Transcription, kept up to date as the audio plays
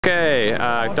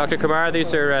Okay, Dr. Kumar,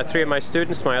 these are 3 of my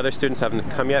students. My other students haven't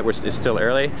come yet. It's still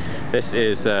early. This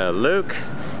is Luke,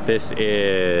 this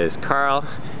is Carl,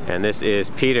 and this is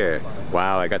Peter.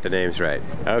 Wow, I got the names right.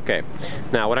 Okay,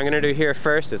 now what I'm going to do here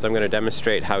first is I'm going to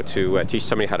demonstrate how to teach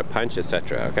somebody how to punch,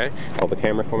 etc. Okay, hold the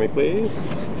camera for me, please.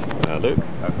 Luke.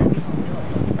 Okay.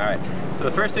 Alright, so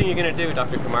the first thing you're going to do,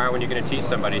 Dr. Kumar, when you're going to teach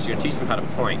somebody is you're going to teach them how to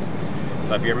point.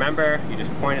 So if you remember, you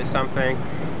just point at something,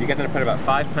 you get them to put about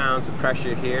 5 pounds of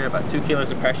pressure here, about 2 kilos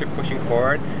of pressure pushing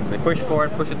forward. When they push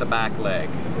forward, push at the back leg.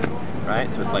 Right?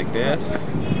 So it's like this.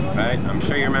 Right? I'm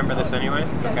sure you remember this anyway.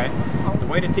 Okay? The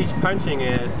way to teach punching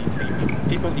is,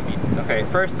 okay,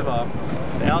 first of all,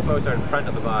 the elbows are in front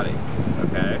of the body.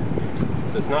 Okay?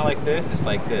 So it's not like this, it's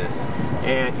like this.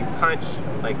 And you punch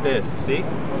like this, see?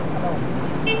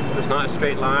 There's not a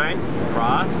straight line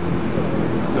across.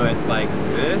 So it's like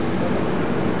this,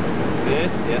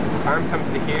 yeah. Arm comes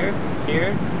to here,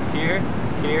 here, here,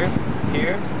 here,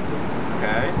 here.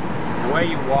 Okay. The way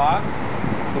you walk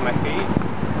with my feet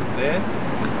is this,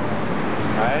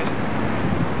 right?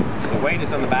 So the weight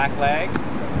is on the back leg.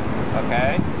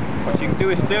 Okay. What you can do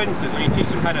with students is when you teach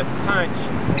them how to punch,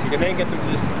 you can then get them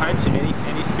to just punch at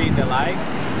any speed they like,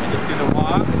 and just do the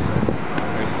walk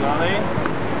very slowly.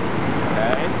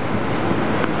 Okay.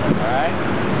 All right.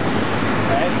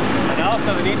 Okay. And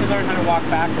also they need to learn how to walk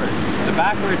backwards. The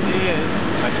backwards is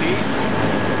my feet,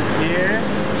 here,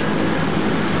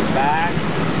 back,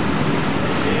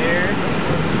 here,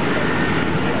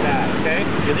 like that, okay?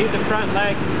 You leave the front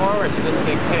leg forward so it doesn't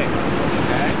get kicked,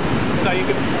 okay? So you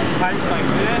can punch like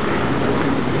this,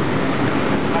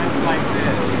 punch like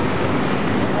this,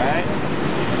 right?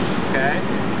 Okay?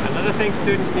 Another thing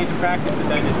students need to practice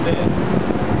then is this.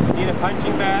 You need a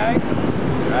punching bag,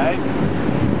 right?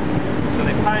 So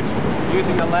they punch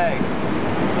using the leg,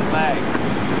 the leg,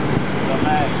 the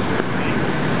leg, see?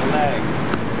 The leg.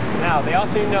 Now, they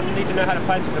also need to know how to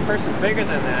punch. If the person's bigger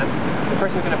than them, the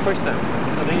person's going to push them.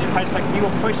 So they need to punch like, he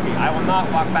will push me. I will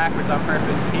not walk backwards on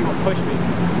purpose. He will push me.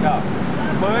 Go.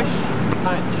 Push,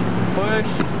 punch, push,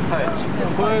 punch,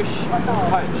 push,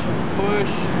 punch,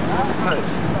 push, punch,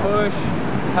 push,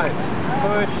 punch,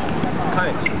 push,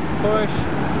 punch, push,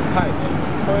 punch,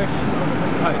 push,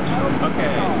 punch.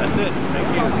 Okay, that's it. Thank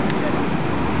you.